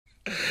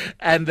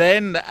And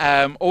then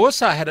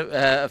also I had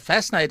a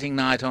fascinating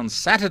night on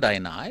Saturday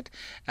night.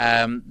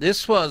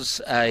 This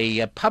was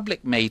a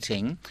public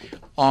meeting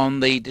on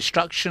the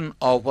destruction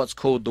of what's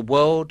called the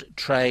World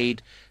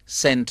Trade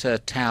Center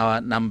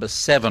Tower number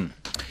 7.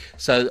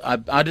 So I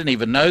didn't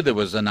even know there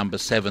was a number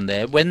 7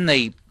 there.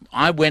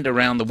 I went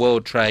around the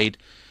World Trade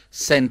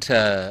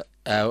Center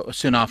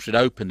soon after it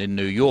opened in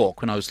New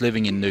York, when I was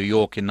living in New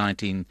York in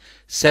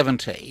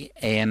 1970,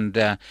 and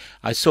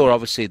I saw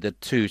obviously the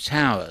 2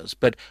 towers,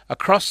 but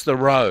across the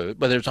road,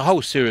 well, there's a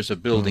whole series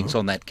of buildings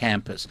on that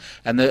campus,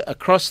 and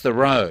across the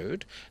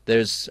road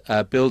there's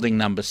building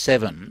number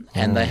 7,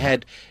 and they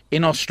had,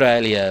 in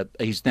Australia,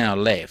 he's now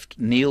left,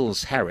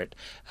 Niels Harrit,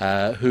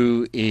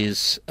 who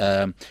is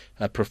a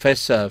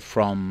professor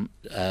from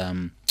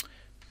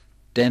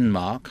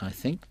Denmark, I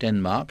think,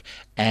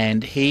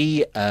 and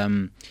he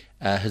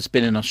has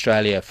been in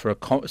Australia for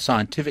a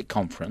scientific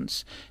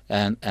conference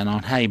and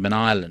on Hayman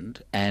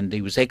Island, and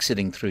he was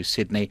exiting through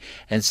Sydney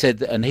and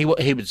said, and he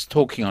was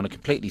talking on a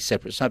completely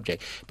separate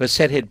subject, but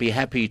said he'd be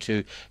happy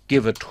to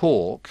give a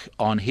talk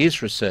on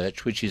his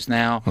research, which is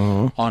now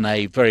on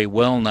a very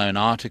well-known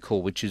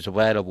article which is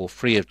available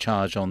free of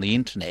charge on the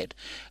internet,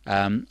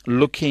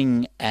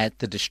 looking at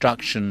the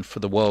destruction for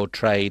the World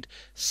Trade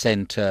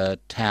Center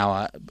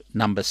Tower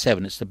number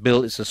 7.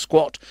 It's a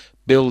squat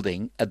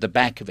building at the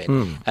back of it,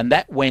 and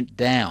that went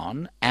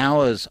down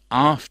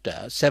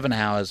 7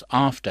 hours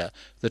after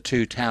the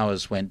 2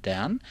 towers went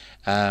down.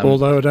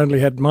 Although it only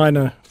had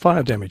minor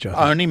fire damage, I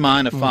think. Only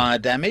minor fire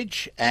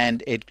damage,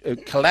 and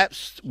it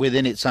collapsed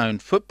within its own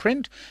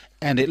footprint,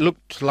 and it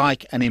looked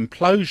like an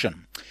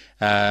implosion.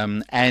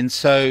 And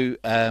so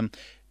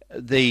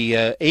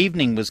the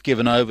evening was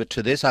given over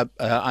to this.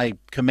 I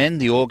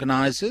commend the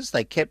organisers.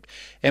 They kept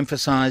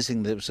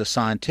emphasising that it was a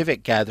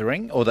scientific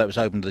gathering, or that it was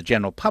open to the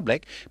general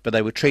public, but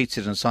they were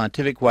treated in a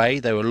scientific way.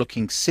 They were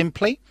looking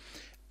simply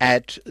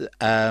at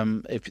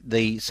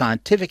the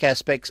scientific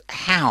aspects,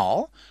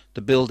 how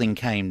the building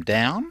came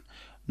down,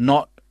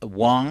 not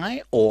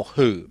why or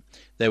who.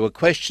 There were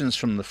questions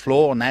from the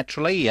floor,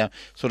 naturally,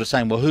 sort of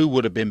saying, well, who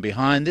would have been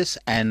behind this?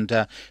 And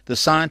the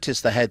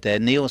scientists they had there,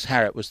 Niels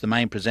Harrit was the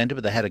main presenter,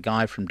 but they had a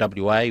guy from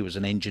WA who was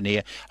an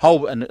engineer,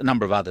 a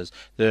number of others.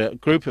 The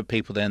group of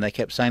people there, and they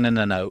kept saying,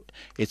 no,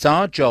 it's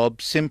our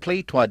job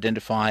simply to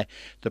identify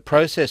the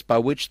process by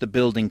which the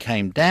building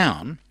came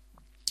down.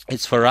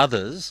 It's for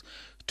others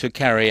to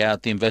carry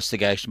out the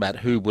investigation about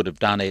who would have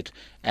done it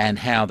and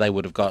how they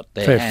would have got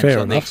their hands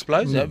on the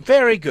explosive.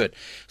 Very good.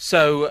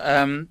 So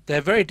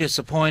they're very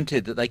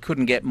disappointed that they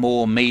couldn't get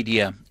more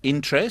media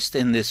interest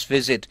in this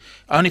visit,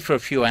 only for a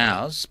few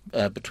hours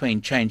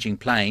between changing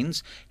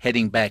planes,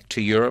 heading back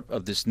to Europe,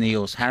 of this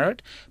Niels Harrit,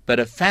 but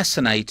a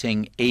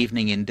fascinating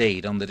evening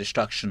indeed on the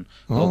destruction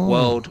of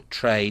World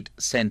Trade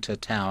Center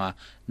Tower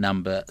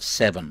number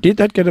 7. Did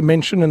that get a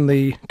mention in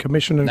the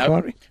commission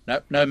inquiry?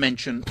 No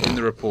mention in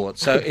the report.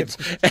 So it's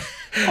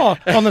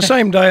on the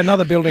same day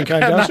another building came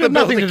down. So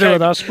nothing to do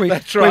with us. We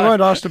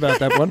weren't asked about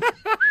that one.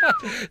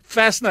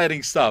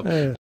 Fascinating stuff.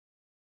 Yeah.